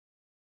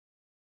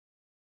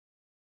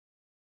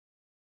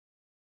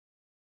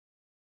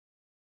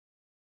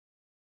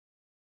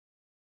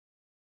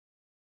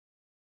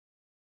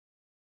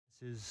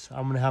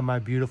I'm going to have my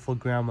beautiful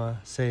grandma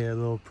say a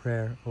little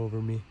prayer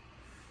over me.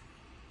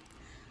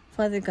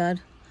 Father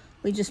God,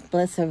 we just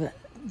bless our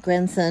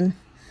grandson,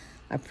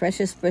 our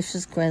precious,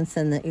 precious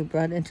grandson that you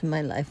brought into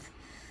my life.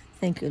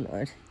 Thank you,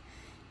 Lord.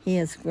 He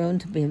has grown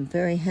to be a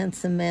very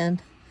handsome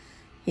man.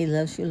 He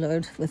loves you,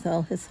 Lord, with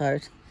all his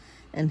heart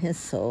and his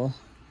soul.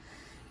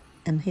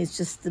 And he's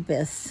just the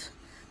best.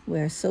 We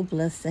are so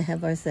blessed to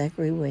have our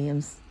Zachary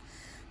Williams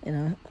in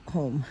our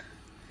home.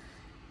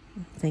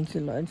 Thank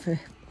you, Lord, for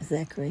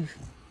Zachary.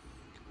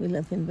 We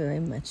love him very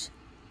much.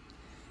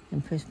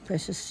 In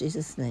precious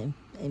Jesus' name,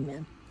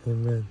 amen.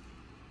 Amen.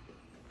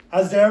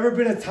 Has there ever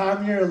been a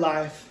time in your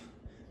life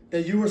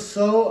that you were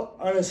so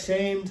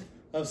unashamed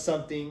of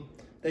something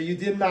that you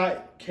did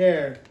not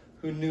care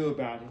who knew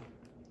about it?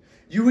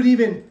 You would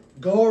even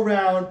go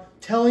around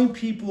telling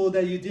people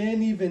that you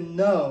didn't even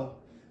know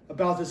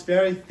about this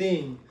very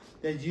thing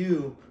that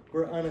you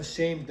were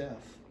unashamed of.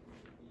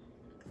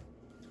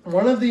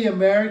 One of the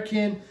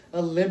American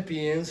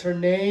Olympians, her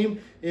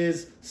name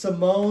is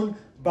Simone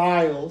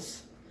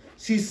Biles.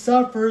 She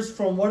suffers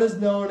from what is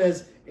known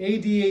as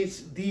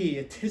ADHD,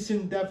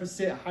 Attention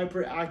Deficit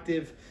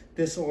Hyperactive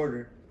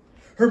Disorder.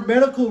 Her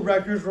medical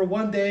records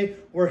one day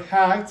were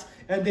hacked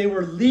and they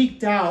were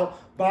leaked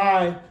out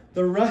by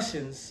the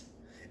Russians.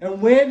 And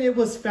when it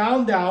was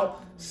found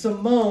out,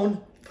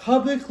 Simone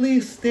publicly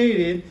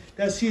stated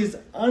that she is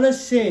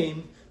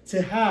unashamed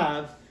to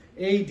have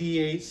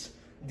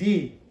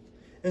ADHD.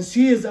 And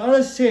she is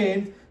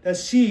unashamed that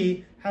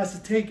she has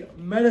to take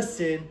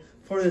medicine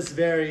for this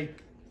very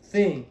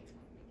thing.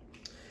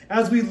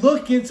 As we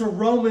look into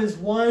Romans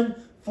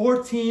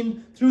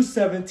 1:14 through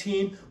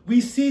 17,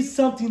 we see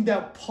something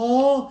that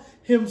Paul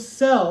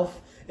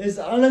himself is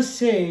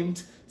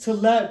unashamed to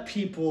let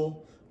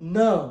people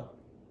know.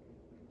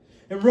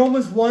 In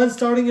Romans 1,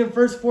 starting in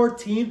verse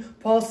 14,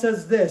 Paul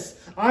says this: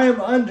 I am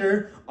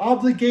under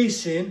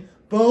obligation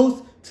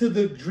both to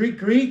the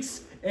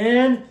Greeks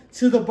and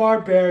to the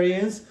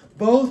barbarians,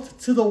 both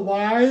to the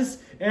wise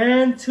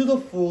and to the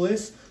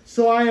foolish.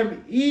 So I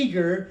am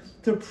eager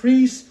to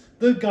preach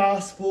the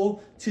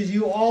gospel to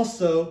you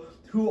also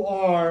who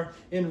are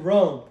in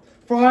Rome.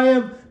 For I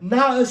am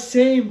not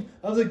ashamed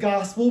of the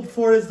gospel,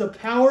 for it is the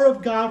power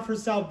of God for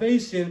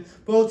salvation,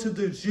 both to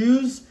the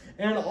Jews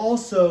and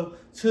also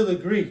to the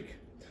Greek.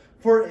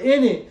 For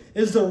in it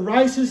is the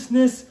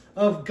righteousness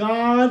of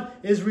God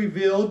is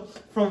revealed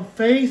from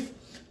faith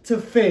to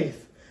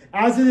faith.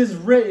 As it is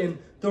written,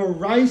 the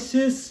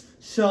righteous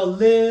shall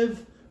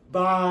live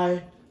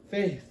by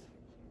faith.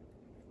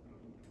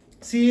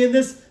 See, in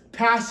this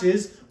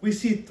passage, we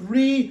see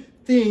three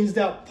things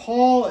that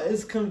Paul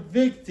is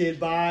convicted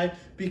by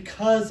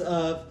because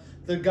of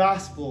the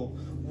gospel.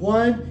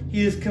 One,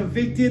 he is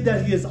convicted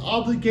that he is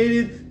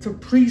obligated to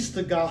preach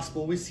the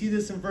gospel. We see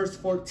this in verse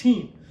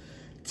 14.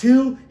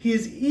 Two, he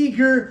is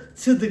eager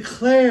to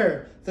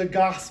declare the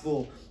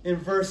gospel in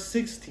verse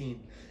 16.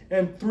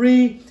 And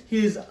three,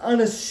 he is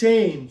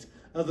unashamed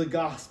of the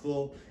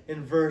gospel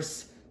in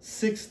verse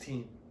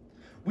 16.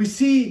 We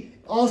see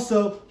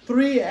also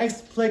three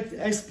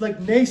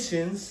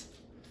explanations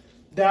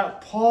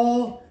that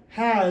Paul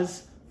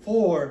has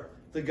for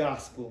the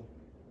gospel.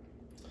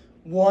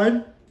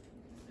 One,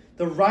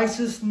 the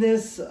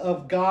righteousness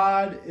of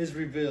God is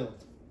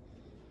revealed.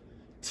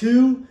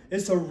 Two,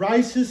 it's a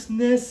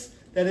righteousness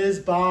that is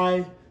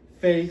by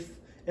faith.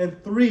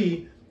 And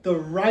three, the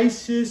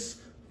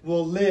righteous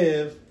will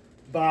live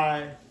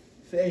by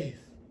faith.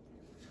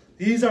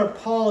 These are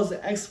Paul's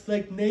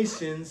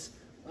explanations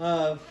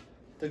of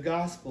the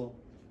gospel.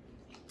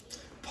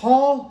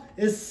 Paul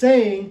is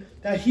saying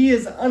that he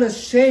is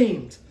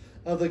unashamed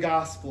of the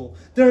gospel.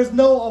 There is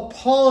no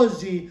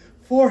apology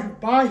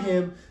by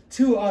him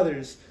to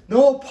others.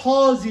 No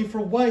apology for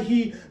what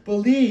he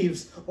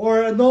believes,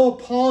 or no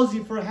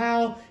apology for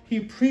how he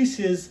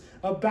preaches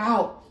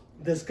about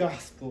this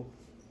gospel.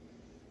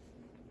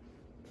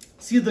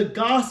 See, the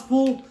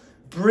gospel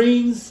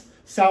brings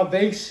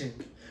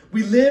salvation.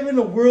 We live in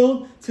a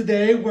world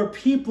today where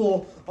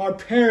people are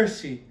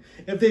perishing.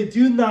 If they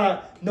do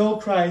not know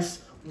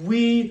Christ,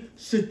 we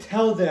should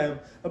tell them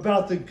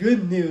about the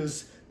good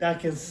news that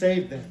can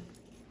save them.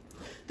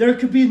 There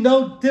could be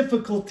no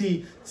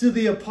difficulty to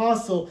the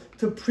apostle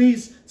to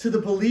preach to the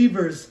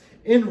believers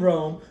in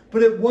Rome,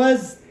 but it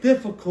was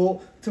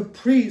difficult to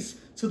preach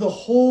to the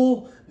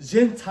whole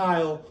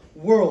Gentile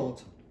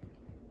world,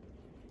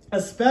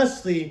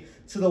 especially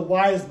to the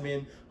wise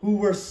men who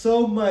were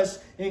so much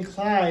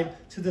inclined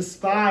to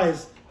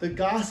despise the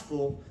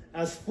gospel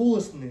as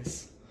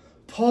foolishness.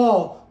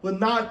 Paul would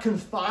not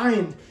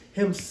confine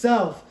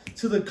himself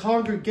to the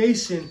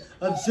congregation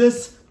of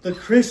just the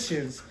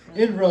Christians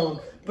in Rome,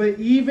 but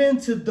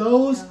even to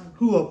those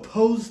who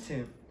opposed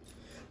him.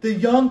 The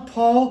young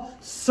Paul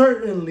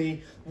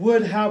certainly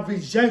would have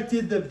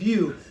rejected the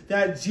view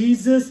that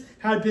Jesus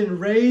had been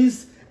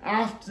raised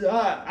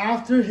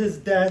after his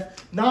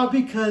death, not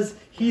because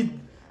he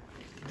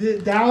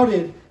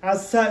doubted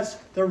as such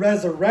the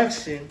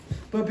resurrection,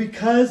 but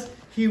because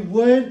he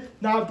would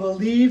not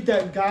believe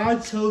that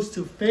God chose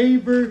to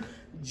favor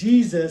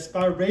Jesus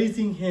by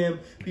raising him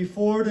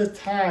before the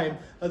time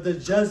of the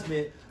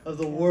judgment of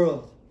the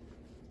world.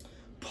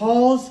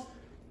 Paul's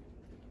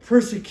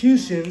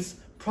persecutions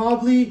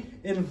probably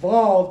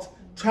involved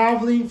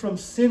traveling from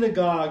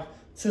synagogue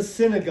to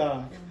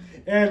synagogue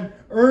and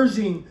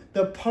urging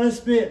the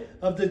punishment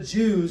of the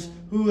Jews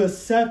who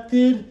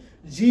accepted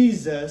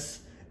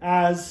Jesus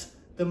as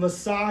the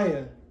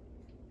Messiah.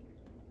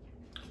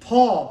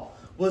 Paul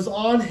was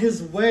on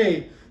his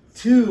way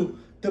to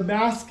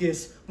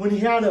Damascus when he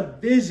had a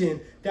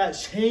vision that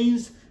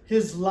changed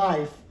his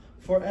life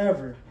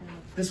forever.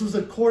 This was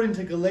according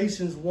to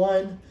Galatians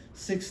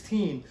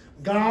 1:16.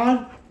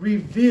 God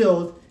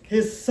revealed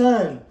his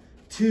Son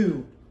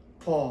to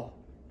Paul.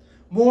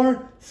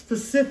 More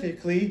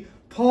specifically,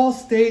 Paul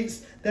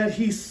states that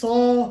he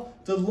saw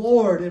the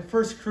Lord in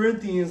 1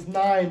 Corinthians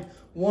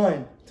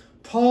 9:1.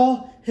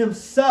 Paul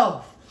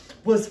himself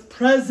was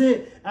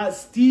present at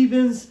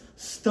Stephen's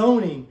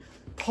stoning.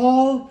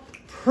 Paul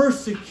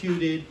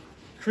persecuted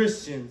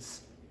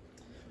Christians.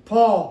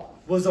 Paul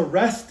was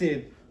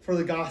arrested for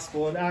the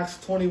gospel in Acts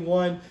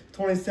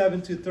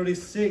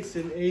 21:27-36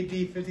 in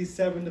AD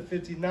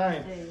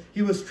 57-59.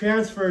 He was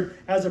transferred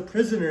as a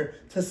prisoner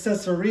to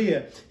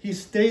Caesarea. He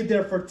stayed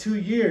there for 2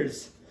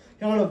 years.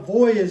 On a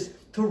voyage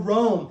to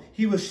Rome,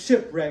 he was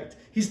shipwrecked.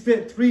 He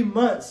spent 3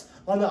 months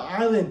on the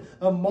island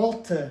of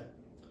Malta.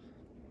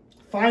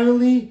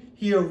 Finally,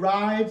 he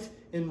arrived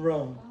in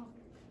Rome.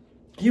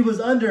 He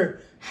was under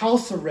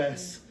house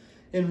arrest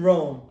in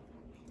Rome.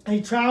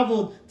 He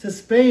traveled to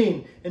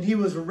Spain and he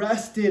was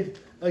arrested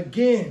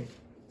again.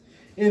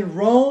 In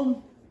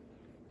Rome,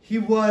 he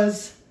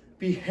was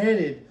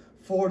beheaded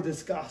for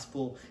this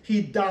gospel.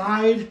 He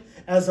died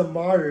as a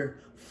martyr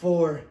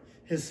for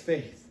his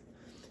faith.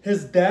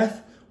 His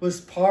death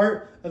was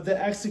part of the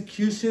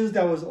executions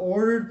that was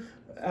ordered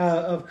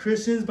of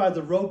Christians by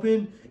the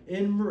Roman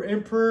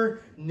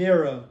Emperor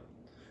Nero.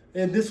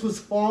 And this was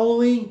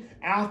following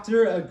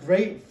after a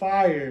great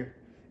fire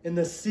in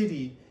the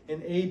city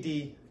in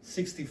AD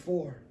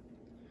 64.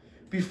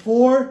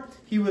 Before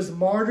he was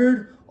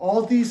martyred,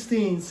 all these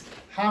things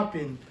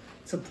happened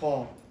to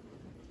Paul.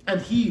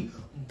 And he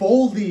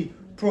boldly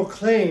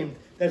proclaimed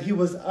that he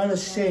was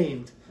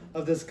unashamed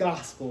of this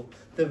gospel,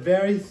 the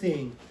very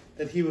thing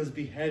that he was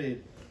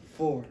beheaded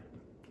for.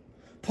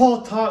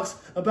 Paul talks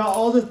about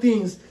all the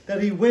things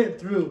that he went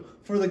through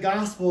for the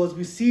gospel, as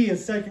we see in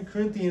 2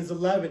 Corinthians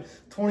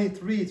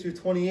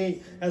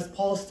 11:23-28, as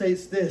Paul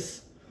states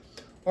this: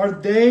 "Are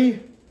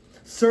they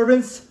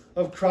servants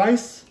of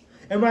Christ?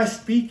 Am I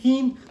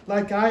speaking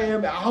like I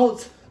am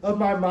out of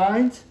my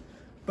mind?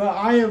 But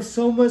I am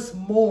so much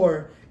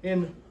more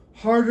in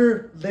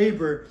harder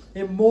labor,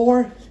 in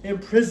more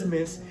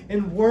imprisonments,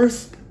 in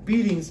worse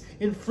beatings,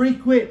 in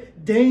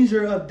frequent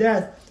danger of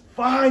death.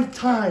 5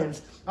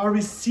 times I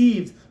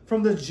received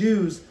from the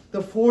Jews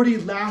the 40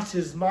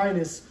 lashes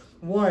minus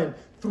 1.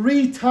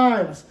 3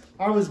 times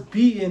I was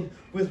beaten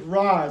with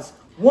rods.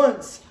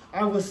 Once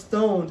I was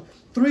stoned.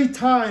 3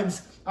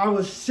 times I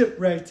was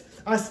shipwrecked.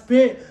 I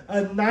spent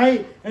a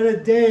night and a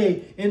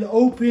day in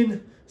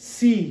open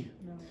sea.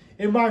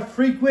 In my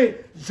frequent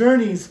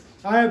journeys,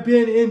 I have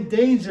been in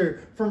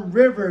danger from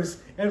rivers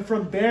and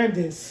from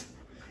bandits,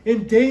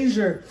 in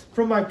danger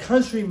from my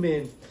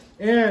countrymen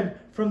and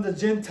from the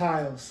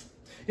Gentiles,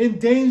 in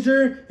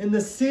danger in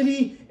the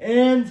city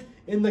and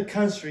in the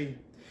country,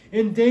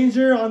 in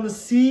danger on the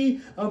sea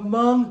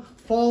among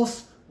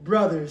false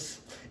brothers,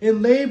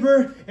 in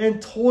labor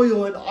and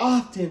toil and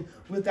often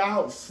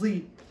without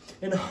sleep,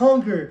 in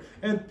hunger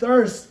and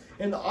thirst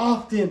and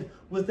often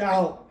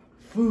without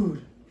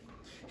food.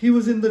 He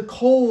was in the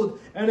cold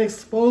and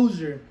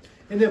exposure.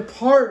 And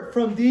apart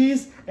from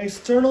these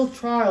external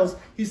trials,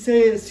 he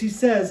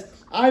says,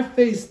 I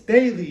face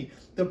daily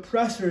the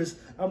pressures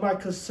of my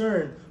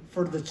concern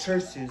for the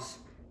churches.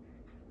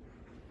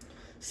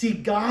 See,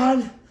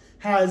 God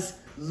has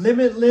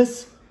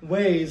limitless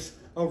ways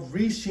of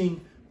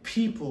reaching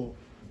people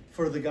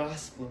for the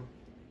gospel.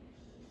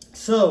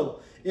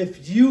 So,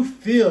 if you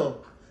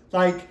feel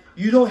like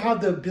you don't have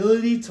the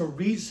ability to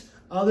reach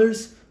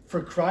others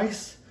for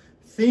Christ,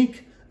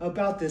 think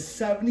about this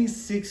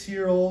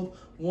 76-year-old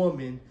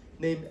woman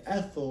named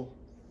Ethel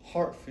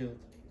Hartfield.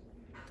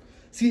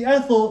 See,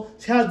 Ethel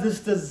had this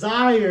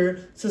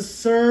desire to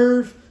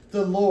serve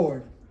the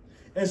Lord.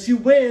 And she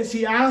went and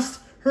she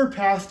asked her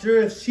pastor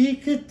if she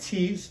could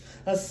teach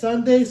a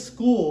Sunday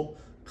school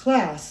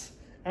class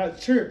at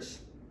church.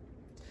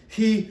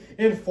 He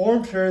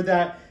informed her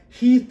that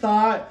he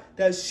thought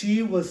that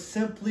she was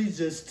simply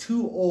just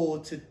too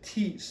old to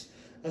teach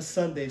a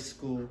Sunday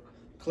school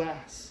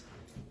class.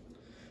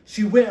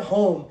 She went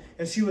home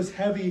and she was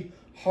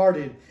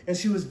heavy-hearted and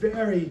she was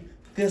very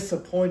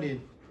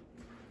disappointed.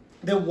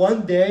 Then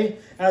one day,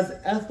 as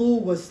Ethel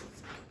was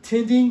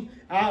tending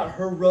at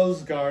her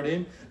rose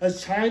garden, a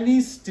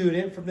Chinese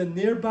student from the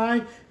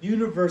nearby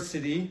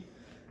university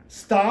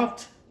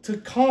stopped to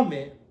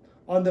comment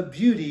on the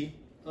beauty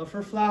of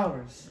her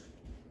flowers.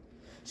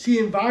 She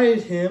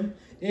invited him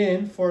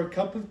in for a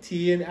cup of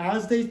tea, and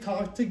as they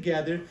talked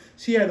together,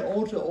 she had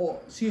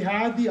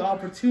the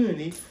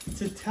opportunity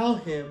to tell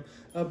him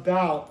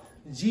about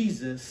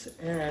Jesus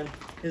and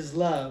his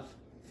love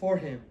for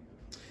him.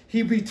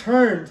 He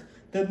returned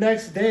the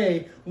next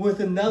day with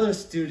another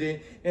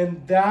student,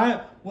 and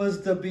that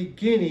was the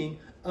beginning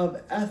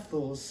of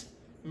Ethel's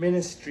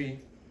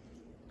ministry.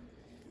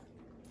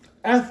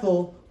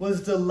 Ethel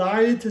was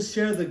delighted to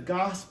share the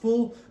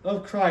gospel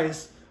of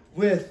Christ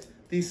with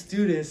these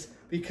students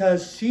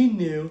because she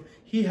knew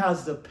he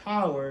has the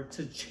power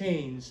to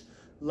change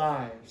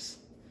lives.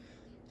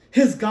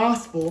 His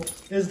gospel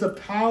is the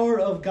power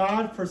of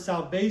God for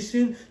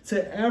salvation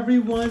to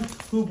everyone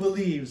who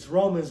believes.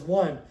 Romans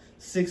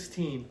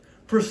 1:16.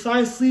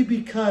 Precisely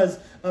because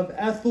of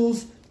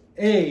Ethel's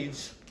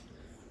age,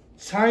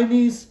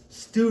 Chinese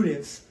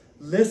students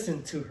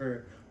listened to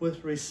her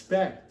with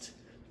respect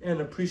and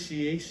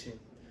appreciation.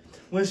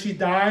 When she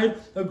died,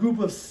 a group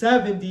of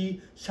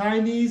 70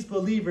 Chinese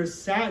believers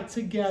sat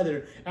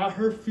together at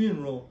her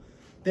funeral.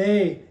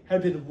 They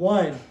had been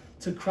won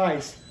to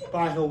Christ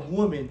by a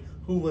woman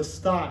who was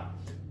thought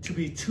to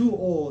be too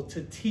old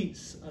to teach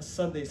a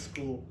Sunday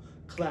school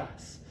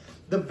class.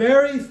 The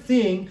very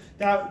thing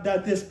that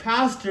this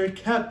pastor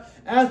kept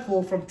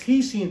Ethel from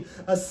teaching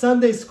a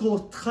Sunday school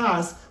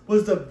class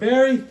was the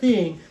very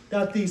thing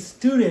that these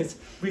students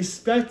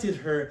respected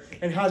her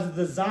and had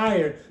the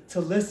desire to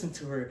listen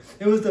to her.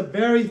 It was the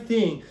very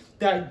thing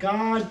that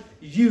God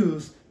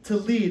used to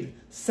lead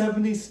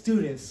 70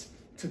 students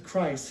to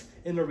Christ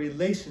in a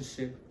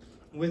relationship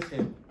with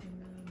him.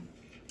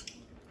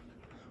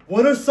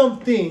 What are some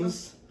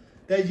things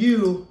that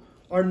you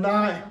are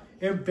not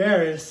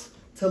embarrassed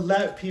to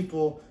let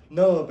people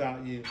know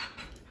about you?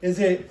 Is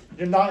it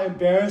you're not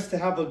embarrassed to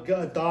have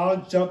a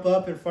dog jump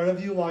up in front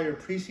of you while you're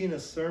preaching a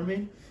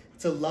sermon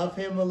to love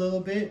him a little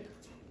bit?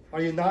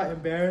 Are you not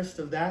embarrassed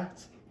of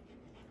that?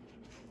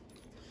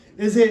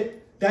 Is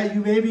it that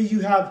maybe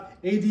you have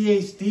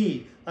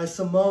ADHD like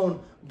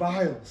Simone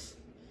Biles?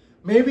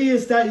 Maybe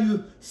it's that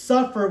you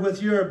suffer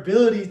with your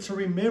ability to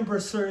remember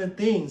certain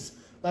things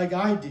like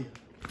I do.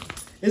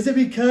 Is it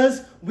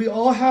because we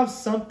all have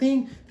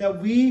something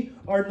that we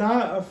are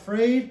not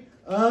afraid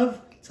of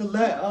to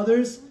let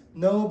others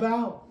know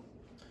about?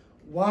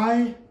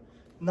 Why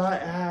not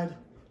add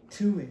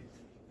to it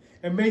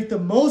and make the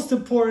most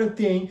important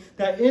thing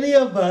that any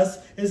of us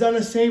is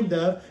unashamed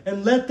of,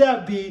 and let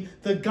that be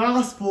the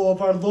gospel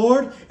of our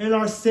Lord and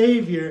our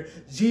Savior,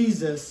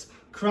 Jesus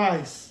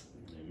Christ?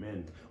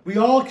 Amen. We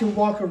all can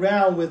walk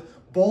around with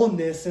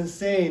boldness and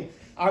saying,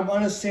 I'm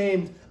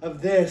unashamed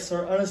of this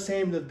or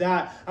unashamed of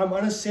that. I'm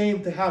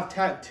unashamed to have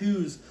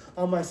tattoos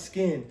on my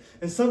skin.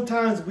 And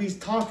sometimes we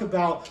talk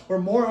about we're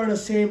more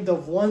unashamed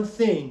of one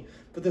thing,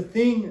 but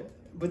then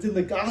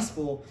the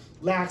gospel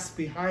lacks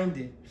behind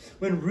it.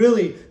 When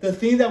really the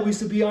thing that we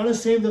should be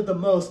unashamed of the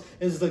most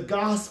is the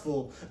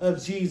gospel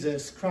of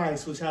Jesus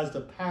Christ, which has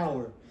the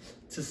power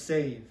to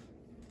save.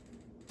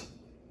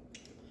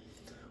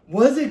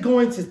 What is it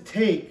going to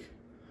take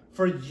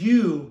for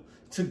you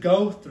to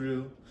go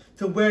through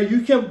to where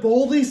you can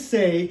boldly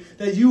say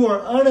that you are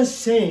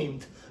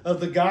unashamed of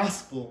the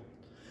gospel?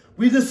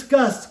 We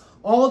discussed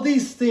all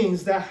these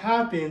things that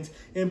happened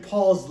in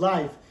Paul's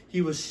life.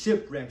 He was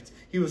shipwrecked.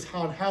 He was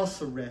on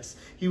house arrest.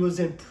 He was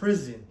in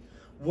prison.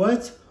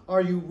 What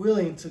are you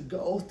willing to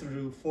go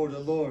through for the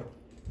Lord?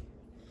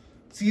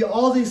 See,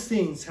 all these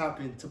things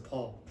happened to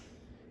Paul.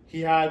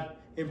 He had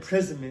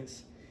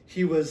imprisonments.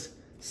 He was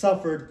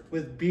suffered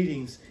with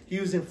beatings. He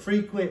was in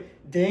frequent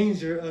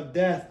danger of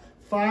death.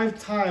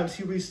 5 times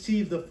he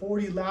received the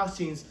 40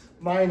 lashings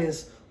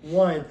minus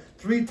 1.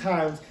 3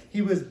 times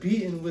he was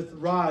beaten with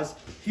rods.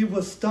 He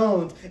was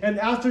stoned. And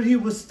after he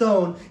was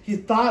stoned,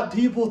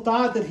 people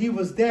thought that he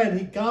was dead.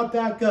 He got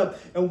back up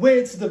and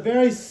went to the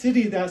very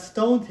city that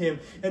stoned him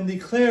and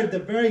declared the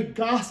very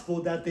gospel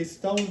that they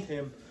stoned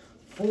him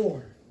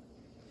for.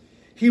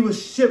 He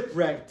was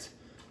shipwrecked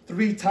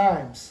 3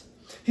 times.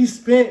 He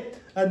spent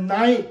a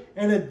night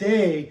and a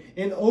day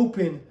in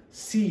open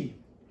sea.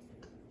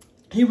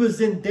 He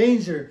was in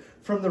danger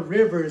from the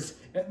rivers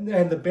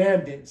and the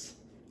bandits,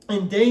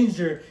 in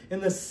danger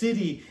in the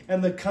city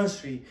and the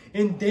country,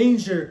 in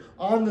danger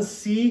on the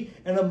sea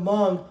and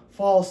among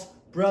false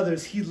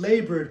brothers. He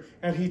labored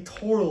and he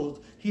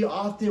toiled. He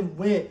often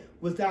went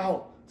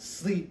without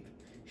sleep.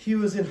 He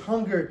was in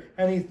hunger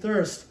and he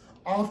thirst,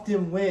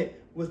 often went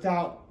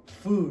without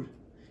food.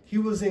 He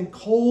was in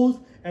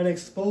cold and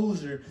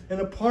exposure.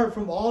 And apart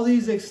from all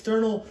these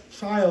external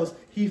trials,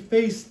 he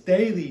faced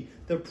daily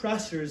the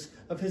pressures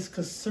of his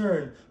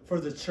concern for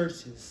the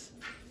churches.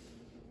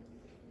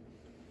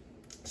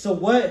 So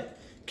what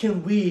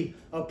can we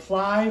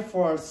apply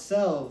for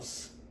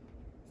ourselves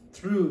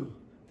through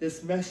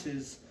this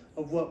message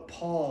of what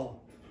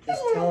Paul is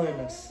telling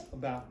us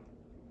about?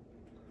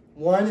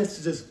 One is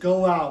to just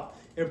go out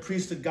and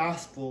preach the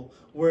gospel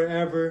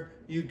wherever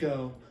you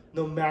go,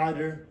 no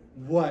matter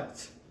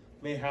what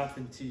may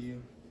happen to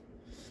you.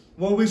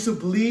 What we should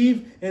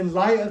believe in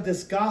light of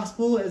this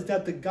gospel is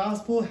that the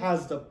gospel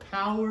has the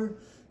power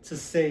to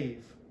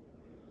save.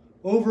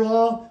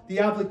 Overall, the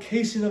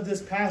application of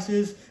this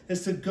passage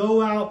is to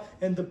go out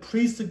and to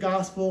preach the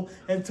gospel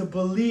and to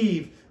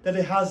believe that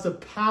it has the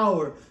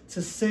power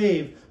to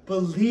save.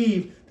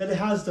 Believe that it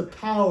has the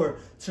power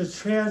to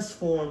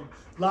transform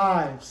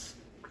lives.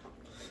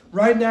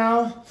 Right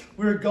now,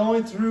 we're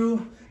going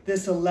through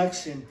this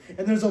election,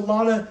 and there's a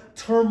lot of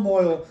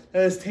turmoil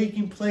that is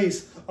taking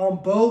place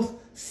on both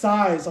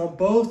sides, on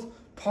both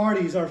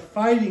parties are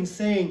fighting,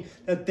 saying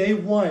that they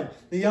won.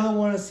 The other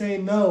one is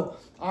saying, no,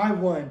 I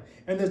won.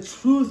 And the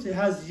truth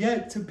has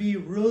yet to be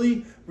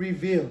really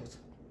revealed.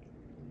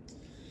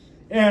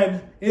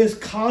 And it is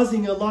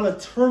causing a lot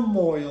of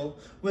turmoil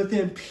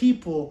within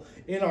people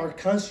in our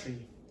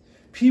country.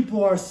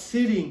 People are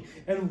sitting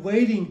and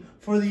waiting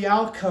for the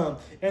outcome.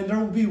 And there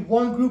will be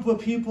one group of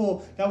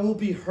people that will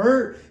be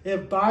hurt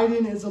if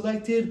Biden is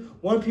elected.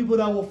 One people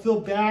that will feel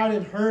bad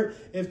and hurt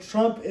if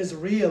Trump is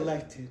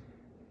reelected.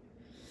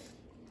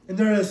 And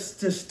there is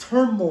this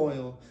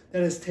turmoil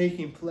that is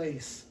taking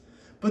place.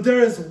 But there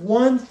is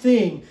one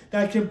thing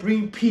that can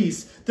bring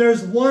peace. There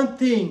is one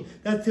thing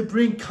that can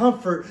bring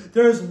comfort.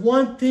 There is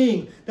one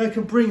thing that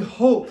can bring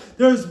hope.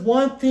 There is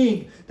one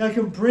thing that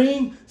can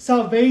bring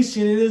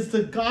salvation. It is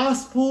the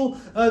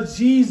gospel of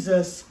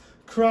Jesus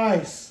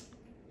Christ.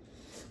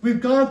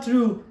 We've gone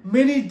through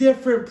many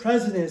different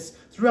presidents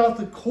throughout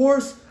the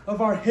course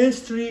of our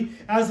history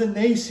as a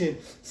nation.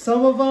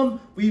 Some of them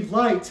we've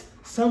liked.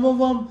 Some of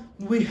them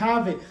we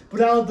haven't.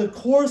 But out of the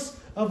course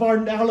of our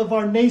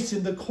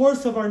nation, the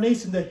course of our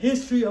nation, the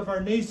history of our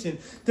nation,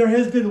 there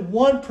has been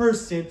one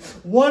person,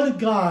 one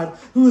God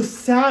who has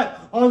sat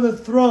on the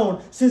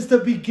throne since the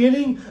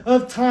beginning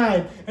of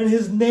time. And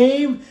his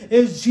name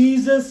is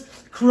Jesus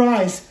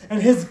Christ.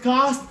 And his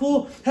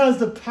gospel has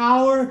the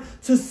power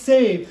to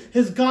save.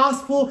 His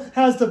gospel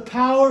has the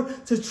power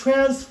to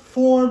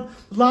transform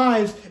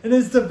lives. And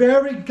it's the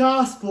very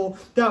gospel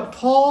that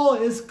Paul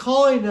is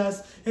calling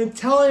us and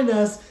telling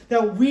us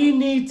that we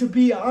need to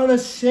be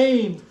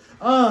unashamed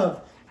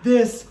of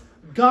this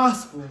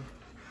gospel.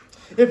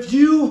 If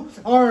you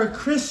are a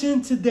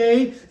Christian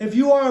today, if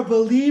you are a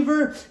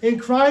believer in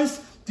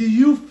Christ, do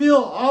you feel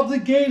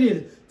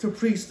obligated to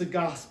preach the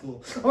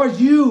gospel? Are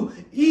you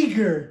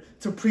eager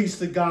to preach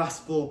the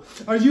gospel?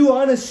 Are you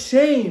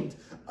unashamed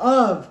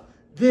of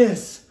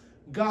this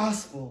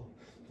gospel?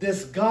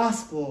 This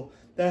gospel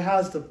that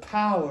has the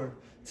power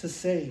to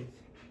save.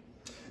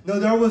 No,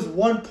 there was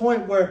one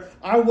point where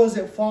I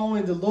wasn't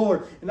following the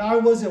Lord and I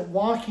wasn't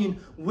walking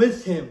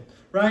with him,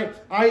 right?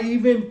 I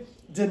even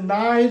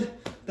denied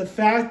the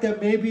fact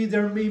that maybe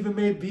there even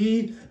may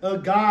be a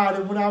God.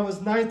 And when I was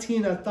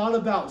 19, I thought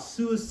about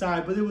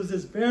suicide, but it was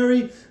this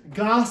very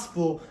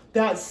gospel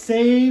that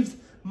saved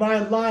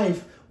my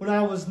life when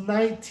I was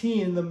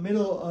 19 in the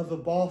middle of a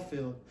ball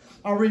field.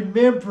 I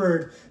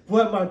remembered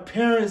what my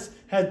parents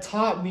had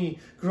taught me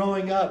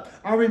growing up.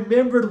 I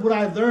remembered what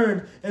I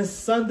learned in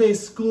Sunday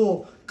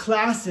school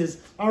classes.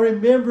 I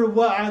remember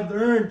what I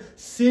learned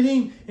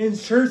sitting in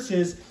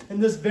churches,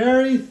 and this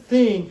very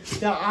thing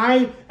that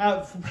I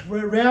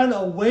ran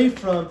away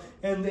from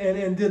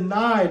and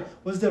denied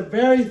was the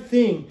very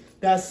thing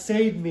that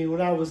saved me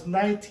when I was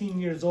 19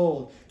 years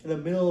old in the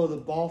middle of the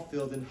ball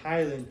field in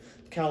Highland,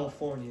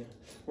 California,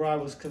 where I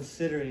was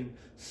considering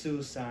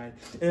suicide.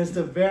 And it's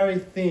the very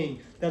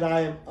thing that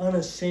I am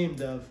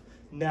unashamed of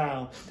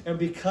now. And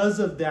because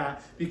of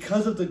that,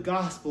 because of the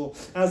gospel,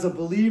 as a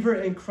believer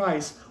in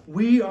Christ,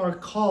 we are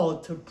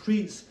called to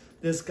preach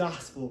this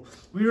gospel.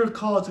 We are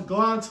called to go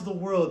out into the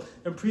world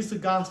and preach the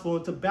gospel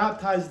and to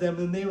baptize them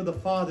in the name of the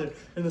Father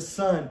and the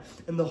Son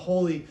and the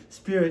Holy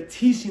Spirit,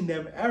 teaching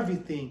them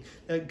everything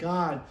that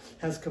God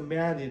has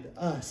commanded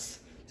us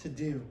to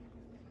do.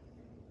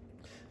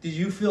 Do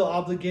you feel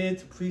obligated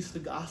to preach the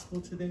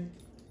gospel today?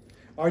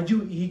 Are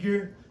you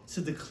eager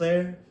to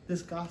declare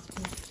this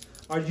gospel?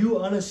 Are you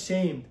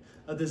unashamed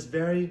of this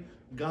very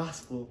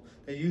gospel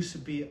that you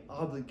should be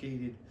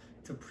obligated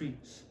to preach?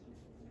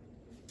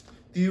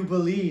 Do you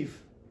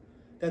believe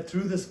that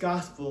through this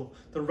gospel,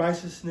 the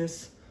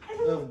righteousness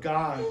of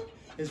God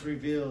is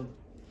revealed?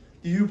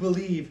 Do you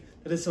believe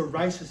that it's a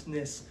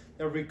righteousness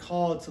that we're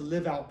called to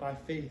live out by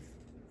faith?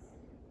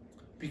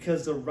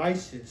 Because the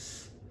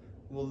righteous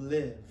will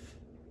live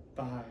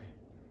by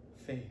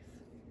faith.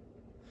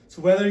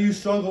 So whether you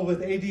struggle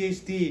with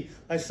ADHD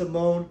like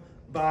Simone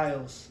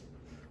Biles,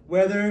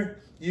 whether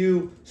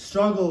you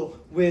struggle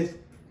with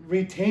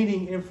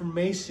retaining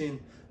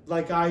information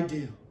like I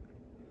do,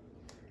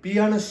 be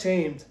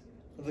unashamed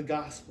of the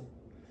gospel.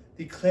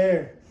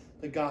 Declare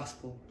the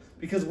gospel.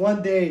 Because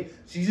one day,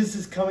 Jesus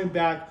is coming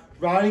back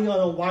riding on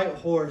a white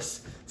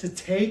horse to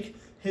take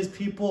his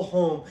people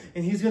home.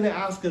 And he's going to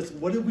ask us,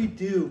 what did we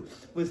do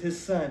with his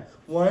son?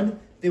 1,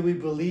 did we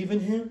believe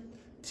in him?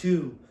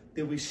 2,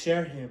 did we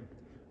share him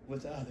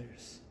with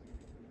others?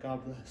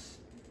 God bless.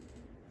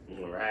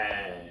 All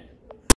right.